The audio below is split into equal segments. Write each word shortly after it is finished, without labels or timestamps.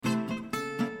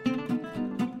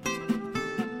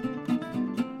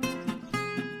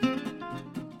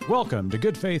Welcome to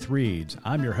Good Faith Reads.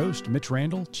 I'm your host, Mitch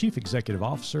Randall, Chief Executive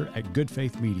Officer at Good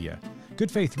Faith Media. Good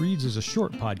Faith Reads is a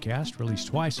short podcast released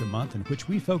twice a month in which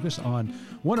we focus on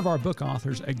one of our book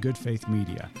authors at Good Faith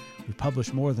Media. We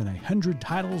publish more than 100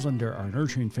 titles under our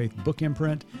Nurturing Faith book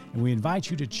imprint, and we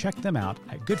invite you to check them out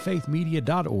at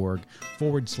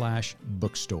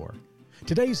goodfaithmedia.org/bookstore.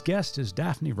 Today's guest is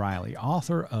Daphne Riley,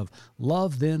 author of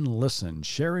Love Then Listen,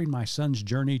 Sharing My Son's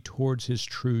Journey Towards His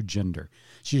True Gender.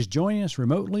 She is joining us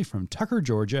remotely from Tucker,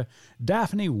 Georgia.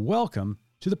 Daphne, welcome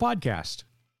to the podcast.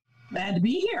 Glad to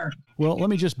be here. Well, let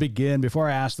me just begin. Before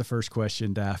I ask the first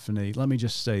question, Daphne, let me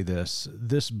just say this.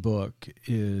 This book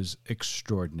is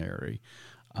extraordinary.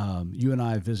 You and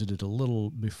I visited a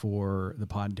little before the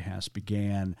podcast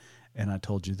began, and I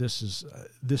told you this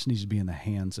needs to be in the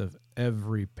hands of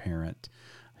every parent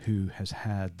who has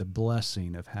had the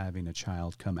blessing of having a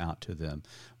child come out to them.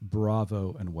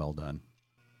 Bravo and well done.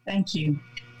 Thank you.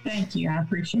 Thank you. I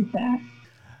appreciate that.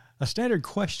 A standard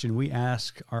question we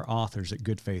ask our authors at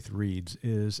Good Faith Reads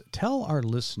is tell our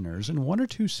listeners in one or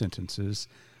two sentences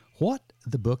what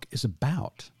the book is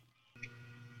about.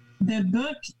 The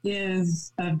book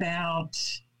is about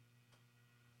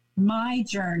my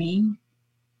journey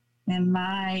and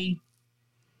I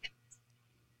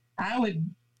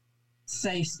would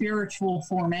say, spiritual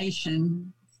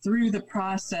formation through the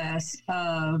process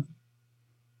of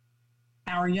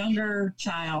our younger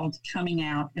child coming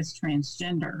out as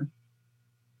transgender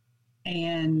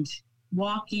and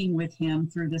walking with him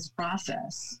through this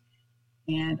process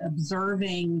and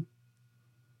observing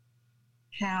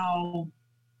how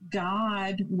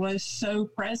God was so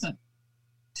present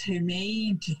to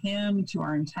me, to him, to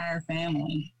our entire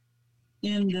family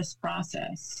in this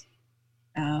process.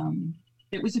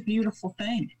 It was a beautiful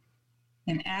thing,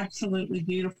 an absolutely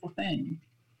beautiful thing.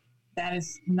 That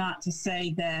is not to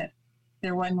say that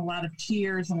there wasn't a lot of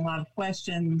tears and a lot of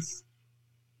questions.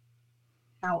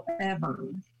 However,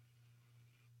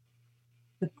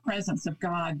 the presence of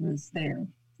God was there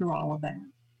through all of that.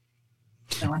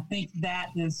 So I think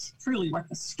that is truly what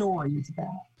the story is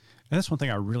about. And that's one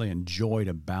thing I really enjoyed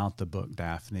about the book,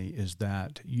 Daphne, is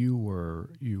that you were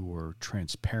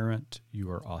transparent, you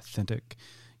were authentic.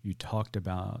 You talked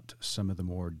about some of the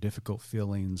more difficult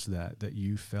feelings that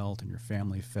you felt and your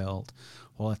family felt,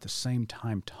 while at the same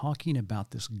time talking about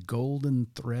this golden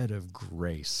thread of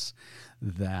grace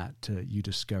that you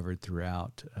discovered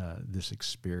throughout this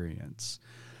experience.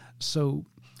 So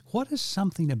what is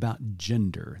something about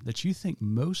gender that you think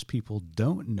most people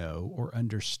don't know or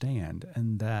understand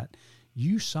and that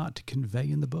you sought to convey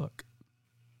in the book?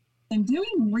 In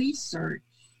doing research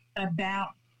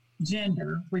about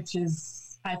gender, which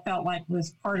I felt like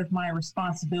was part of my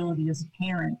responsibility as a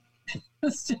parent,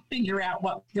 was to figure out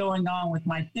what was going on with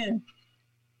my kid.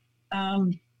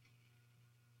 What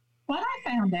I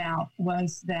found out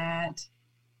was that,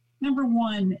 number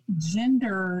one,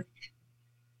 gender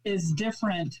is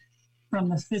different from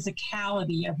the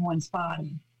physicality of one's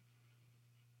body.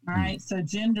 All right, so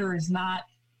gender is not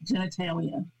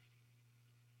genitalia.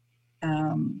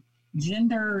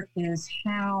 Gender is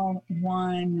how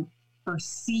one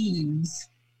perceives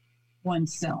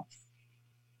oneself.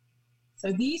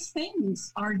 So these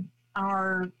things are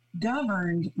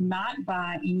governed not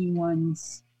by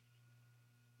anyone's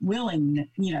willing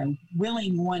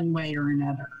one way or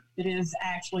another. It is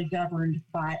actually governed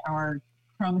by our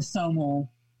chromosomal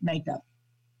makeup.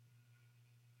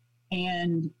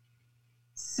 And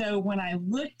so when I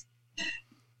looked,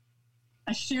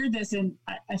 I shared this in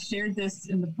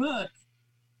the book.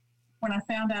 When I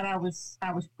found out I was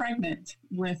pregnant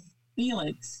with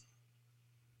Felix,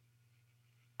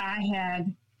 I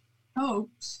had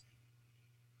hoped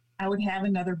I would have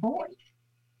another boy.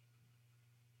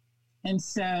 And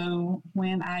so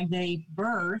when I gave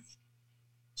birth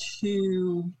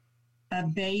to a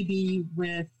baby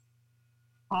with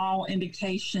all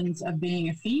indications of being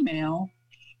a female,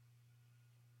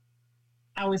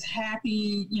 I was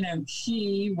happy,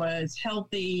 she was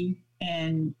healthy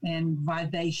and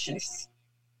vivacious.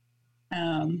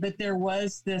 But there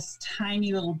was this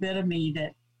tiny little bit of me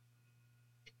that,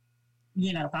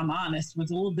 if I'm honest,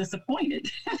 was a little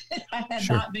disappointed I had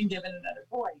not been given another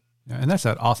boy. Yeah, and that's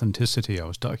that authenticity I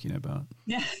was talking about.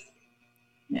 Yeah.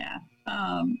 Yeah.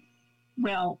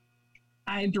 Well,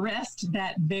 I addressed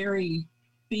that very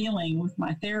feeling with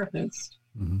my therapist.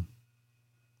 Mm-hmm.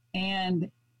 And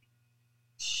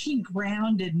she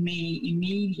grounded me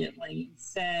immediately and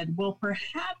said, well,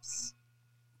 perhaps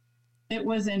it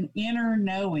was an inner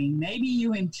knowing. Maybe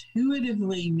you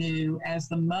intuitively knew as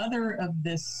the mother of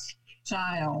this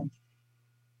child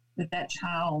that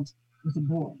child was a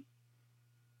boy,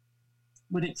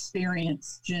 would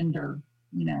experience gender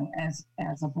as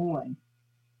a boy.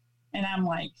 And I'm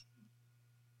like,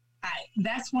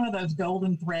 that's one of those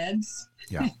golden threads.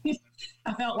 Yeah.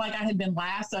 I felt like I had been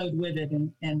lassoed with it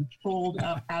and pulled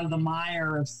up out of the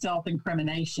mire of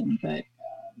self-incrimination. But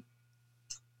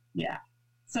yeah.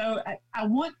 So I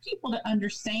want people to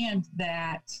understand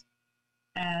that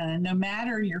no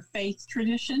matter your faith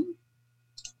tradition,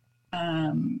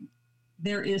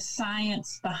 there is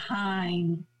science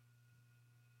behind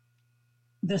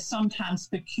the sometimes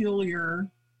peculiar,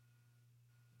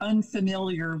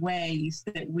 unfamiliar ways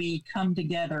that we come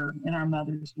together in our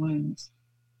mother's wombs.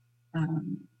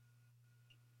 And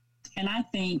I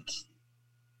think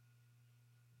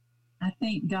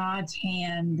God's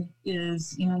hand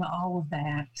is in all of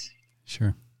that.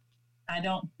 Sure. I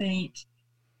don't think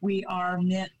we are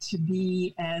meant to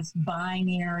be as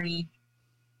binary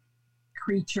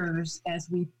creatures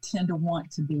as we tend to want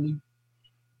to be.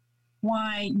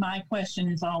 My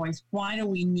question is always, why do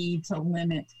we need to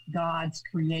limit God's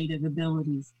creative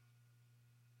abilities?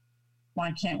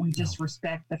 Why can't we just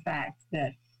respect the fact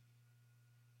that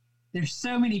there's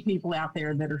so many people out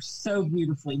there that are so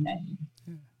beautifully made?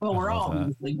 Well, we're all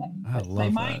beautifully made, but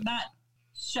they might not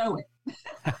show it.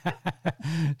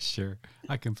 Sure.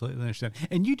 I completely understand.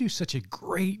 And you do such a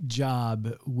great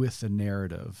job with the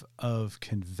narrative of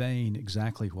conveying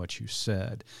exactly what you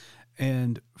said.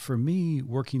 And for me,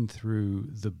 working through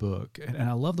the book, and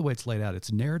I love the way it's laid out,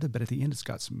 it's narrative, but at the end, it's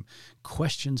got some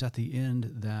questions at the end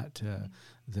that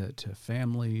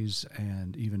families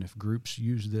and even if groups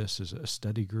use this as a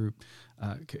study group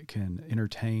can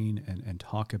entertain and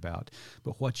talk about.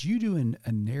 But what you do in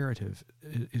a narrative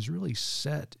is really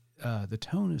set, the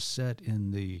tone is set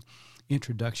in the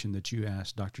introduction that you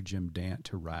asked Dr. Jim Dant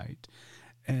to write.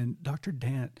 And Dr.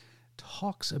 Dant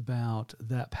talks about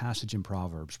that passage in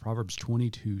Proverbs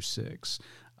 22:6,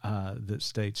 that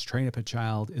states, train up a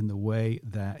child in the way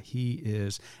that he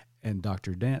is. And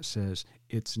Dr. Dant says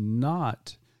it's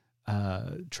not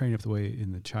train up the way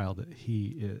in the child that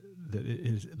that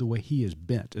is the way he is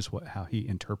bent is how he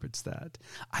interprets that.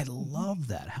 I love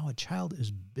that, how a child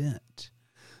is bent,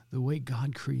 the way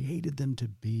God created them to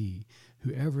be,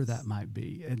 whoever that might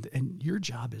be. And your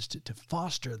job is to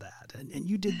foster that. And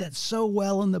you did that so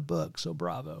well in the book. So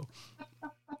bravo.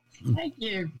 Thank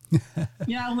you. I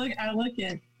look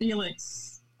at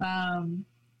Felix.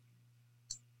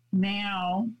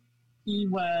 Now he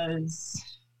was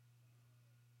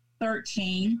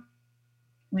 13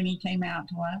 when he came out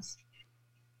to us.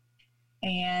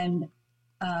 And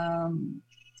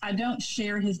I don't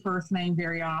share his birth name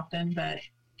very often, but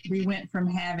we went from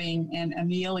having an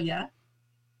Amelia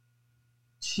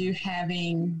to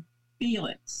having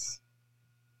Felix.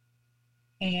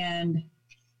 And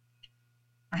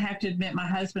I have to admit, my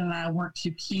husband and I weren't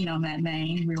too keen on that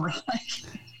name. We were like,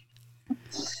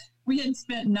 we had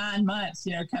spent 9 months,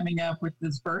 coming up with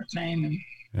this birth name. And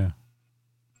yeah,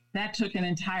 that took an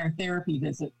entire therapy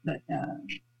visit. But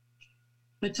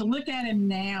to look at him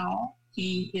now,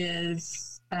 he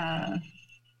is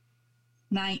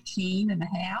 19 and a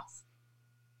half.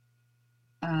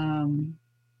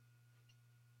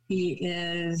 He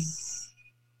is,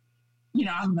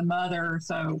 I'm the mother,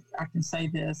 so I can say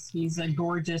this. He's a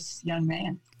gorgeous young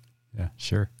man. Yeah,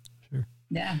 sure.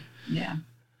 Yeah.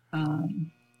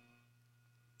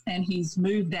 And he's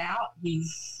moved out.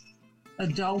 He's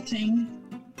adulting,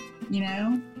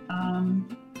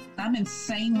 I'm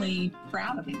insanely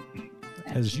proud of him.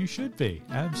 As you should be.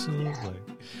 Absolutely.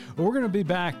 Yeah. Well, we're going to be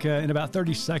back in about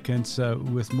 30 seconds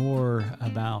with more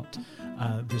about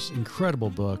this incredible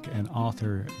book and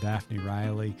author Daphne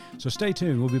Riley. So stay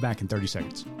tuned. We'll be back in 30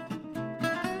 seconds.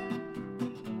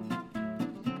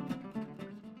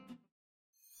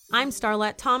 I'm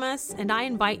Starlette Thomas, and I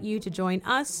invite you to join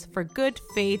us for Good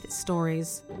Faith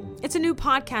Stories. It's a new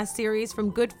podcast series from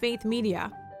Good Faith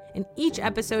Media. In each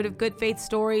episode of Good Faith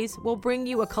Stories, we'll bring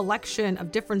you a collection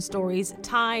of different stories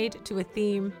tied to a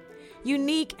theme.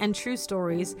 Unique and true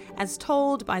stories as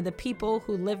told by the people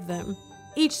who live them.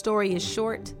 Each story is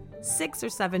short, 6 or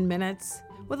 7 minutes,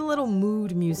 with a little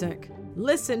mood music.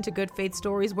 Listen to Good Faith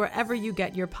Stories wherever you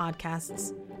get your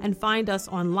podcasts, and find us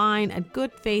online at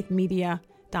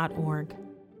goodfaithmedia.org.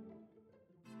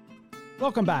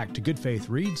 Welcome back to Good Faith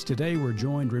Reads. Today we're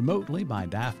joined remotely by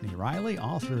Daphne Riley,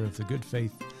 author of the Good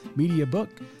Faith Media book,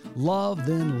 Love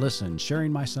Then Listen,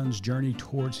 Sharing My Son's Journey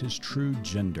Towards His True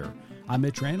Gender. I'm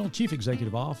Mitch Randall, Chief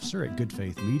Executive Officer at Good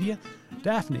Faith Media.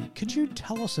 Daphne, could you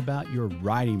tell us about your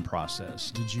writing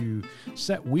process? Did you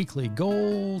set weekly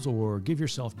goals or give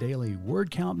yourself daily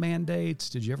word count mandates?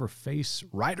 Did you ever face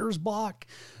writer's block?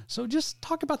 So just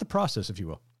talk about the process, if you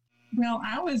will. Well,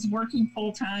 I was working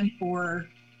full-time for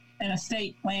an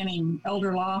estate planning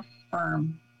elder law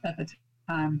firm at the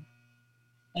time.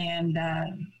 And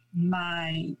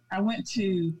I went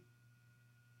to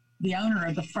the owner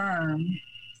of the firm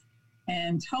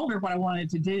and told her what I wanted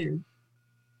to do.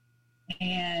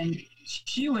 And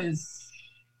she was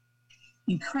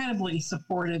incredibly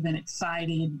supportive and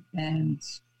excited and,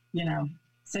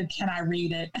 said, "Can I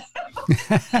read it?"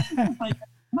 Like,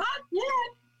 not yet.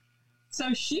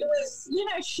 So she was,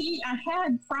 I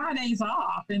had Fridays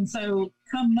off. And so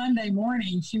come Monday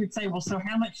morning, she would say, "Well, so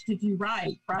how much did you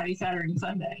write Friday, Saturday, and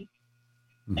Sunday?"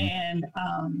 Mm-hmm. And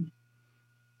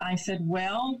I said,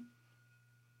 "Well,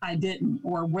 I didn't,"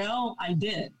 or "Well, I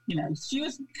did." She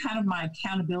was kind of my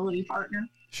accountability partner.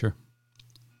 Sure.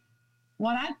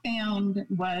 What I found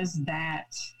was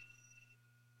that,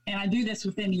 and I do this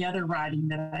with any other writing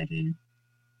that I do,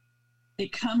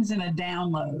 it comes in a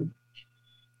download.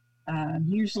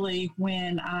 Usually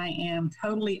when I am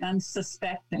totally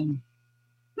unsuspecting,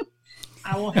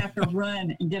 I will have to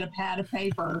run and get a pad of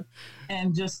paper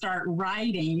and just start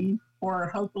writing, or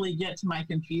hopefully get to my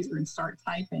computer and start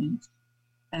typing.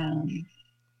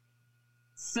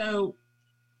 So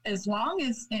as long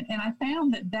as, and I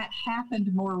found that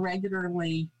happened more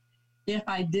regularly if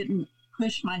I didn't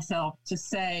push myself to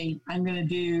say, I'm going to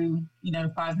do,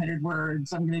 500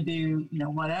 words, I'm going to do,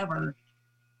 whatever.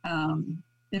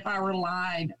 If I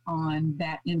relied on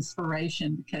that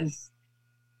inspiration, because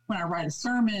when I write a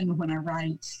sermon, when I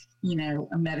write,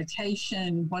 a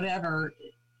meditation, whatever,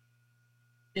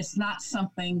 it's not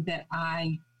something that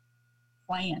I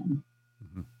plan.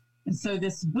 Mm-hmm. And so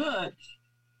this book,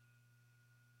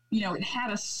 it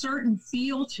had a certain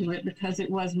feel to it because it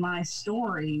was my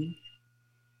story.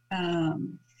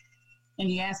 And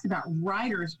you asked about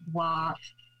writer's block.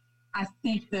 I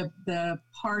think the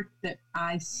part that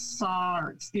I saw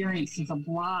or experienced as a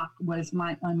block was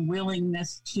my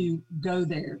unwillingness to go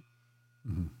there.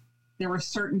 Mm-hmm. There were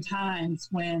certain times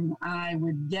when I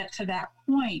would get to that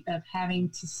point of having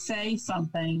to say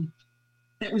something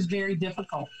that was very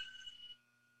difficult.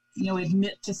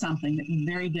 Admit to something that was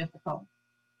very difficult.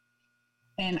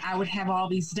 And I would have all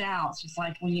these doubts. It's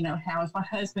like, well, how is my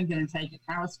husband going to take it?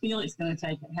 How is Felix going to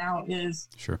take it? How is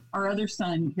our other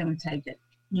son going to take it?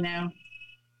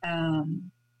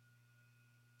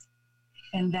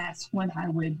 And that's when I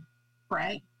would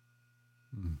pray.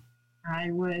 Mm.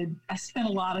 I spent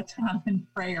a lot of time in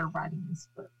prayer writing this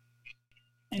book.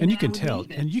 And you can tell,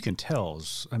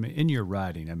 in your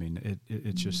writing,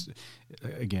 it's just,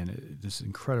 again, this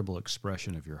incredible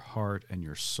expression of your heart and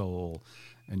your soul.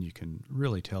 And you can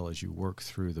really tell as you work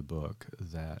through the book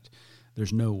that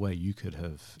there's no way you could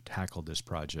have tackled this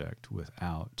project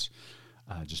without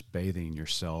just bathing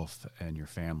yourself and your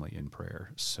family in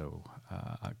prayer. So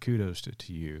kudos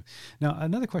to you. Now,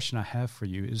 another question I have for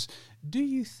you is, do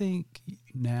you think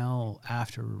now,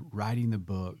 after writing the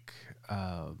book,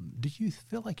 do you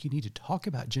feel like you need to talk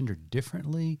about gender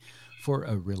differently for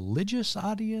a religious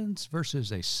audience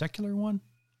versus a secular one?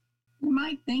 You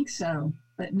might think so,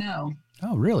 but no.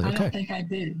 Oh, really? Okay. I don't think I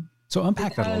do. So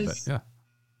unpack that a little bit. Yeah.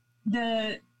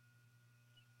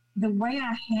 The way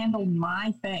I handle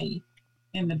my faith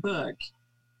in the book,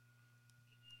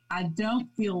 I don't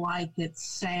feel like it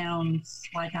sounds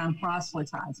like I'm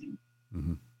proselytizing,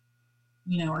 mm-hmm.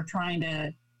 Or trying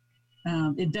to,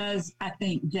 it does, I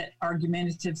think, get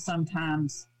argumentative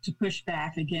sometimes to push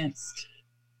back against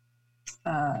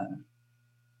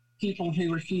people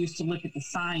who refuse to look at the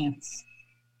science.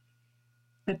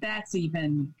 But that's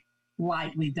even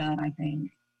lightly done, I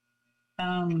think.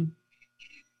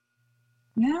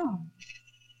 No.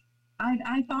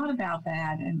 I thought about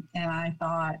that, and I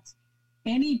thought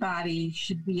anybody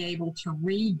should be able to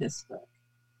read this book.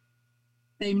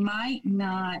 They might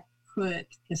not put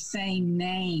the same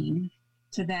name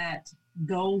to that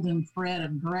golden thread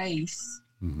of grace,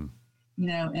 mm-hmm.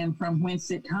 And from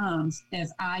whence it comes,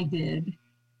 as I did.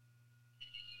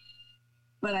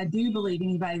 But I do believe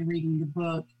anybody reading the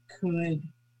book could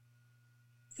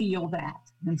feel that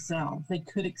themselves. They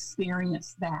could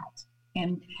experience that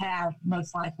and have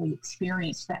most likely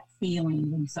experienced that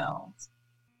feeling themselves.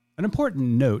 An important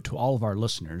note to all of our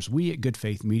listeners, we at Good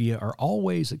Faith Media are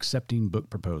always accepting book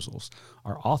proposals.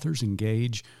 Our authors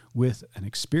engage with an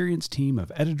experienced team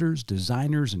of editors,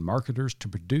 designers, and marketers to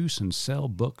produce and sell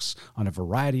books on a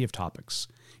variety of topics.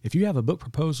 If you have a book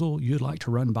proposal you'd like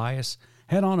to run by us,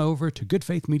 head on over to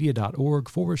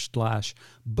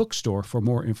goodfaithmedia.org/bookstore for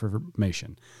more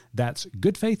information. That's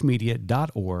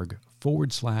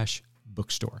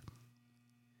goodfaithmedia.org/bookstore.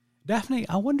 Daphne,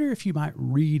 I wonder if you might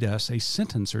read us a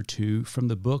sentence or two from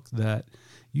the book that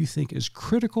you think is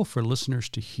critical for listeners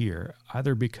to hear,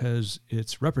 either because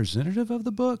it's representative of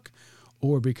the book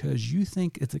or because you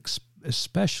think it's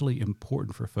especially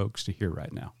important for folks to hear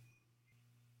right now?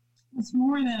 It's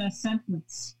more than a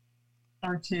sentence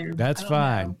or two. That's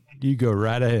fine. You go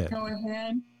right ahead. Go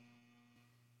ahead.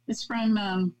 It's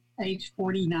from page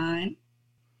 49.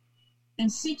 In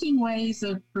seeking ways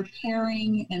of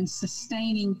preparing and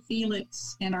sustaining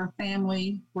Felix and our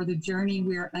family for the journey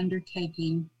we are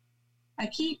undertaking, I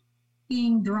keep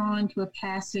being drawn to a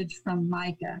passage from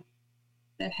Micah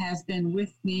that has been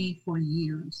with me for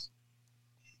years.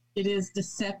 It is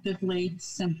deceptively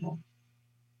simple,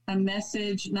 a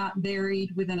message not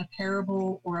buried within a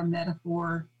parable or a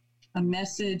metaphor, a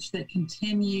message that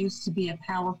continues to be a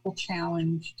powerful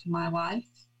challenge to my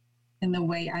life and the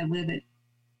way I live it.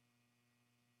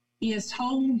 He has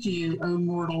told you, O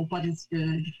mortal, what is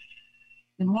good.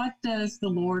 And what does the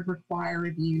Lord require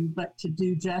of you but to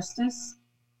do justice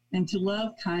and to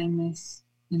love kindness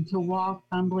and to walk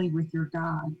humbly with your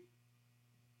God?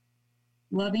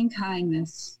 Loving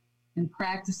kindness and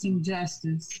practicing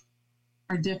justice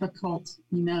are difficult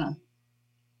enough,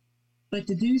 but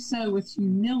to do so with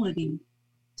humility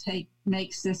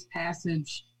makes this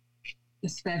passage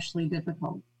especially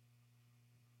difficult.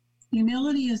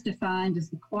 Humility is defined as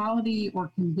the quality or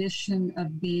condition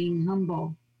of being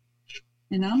humble.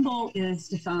 And humble is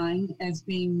defined as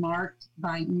being marked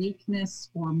by meekness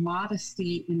or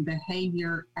modesty in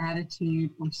behavior,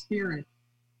 attitude, or spirit.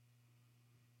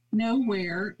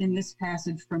 Nowhere in this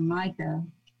passage from Micah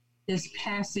is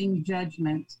passing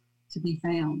judgment to be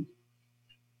found.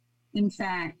 In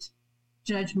fact,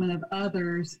 judgment of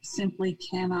others simply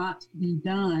cannot be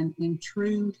done in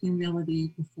true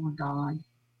humility before God.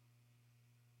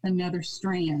 Another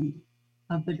strand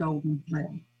of the golden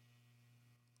thread.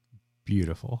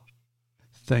 Beautiful.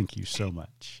 Thank you so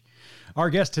much. Our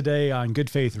guest today on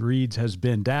Good Faith Reads has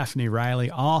been Daphne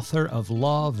Riley, author of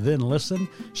Love, Then Listen,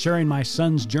 Sharing My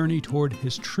Son's Journey Toward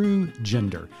His True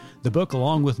Gender. The book,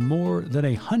 along with more than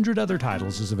 100 other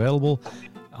titles, is available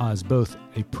as both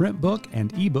a print book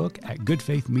and ebook at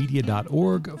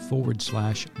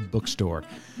goodfaithmedia.org/bookstore.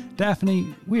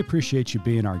 Daphne, we appreciate you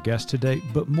being our guest today,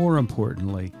 but more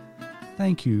importantly,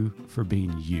 thank you for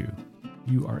being you.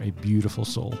 You are a beautiful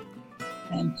soul.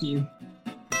 Thank you.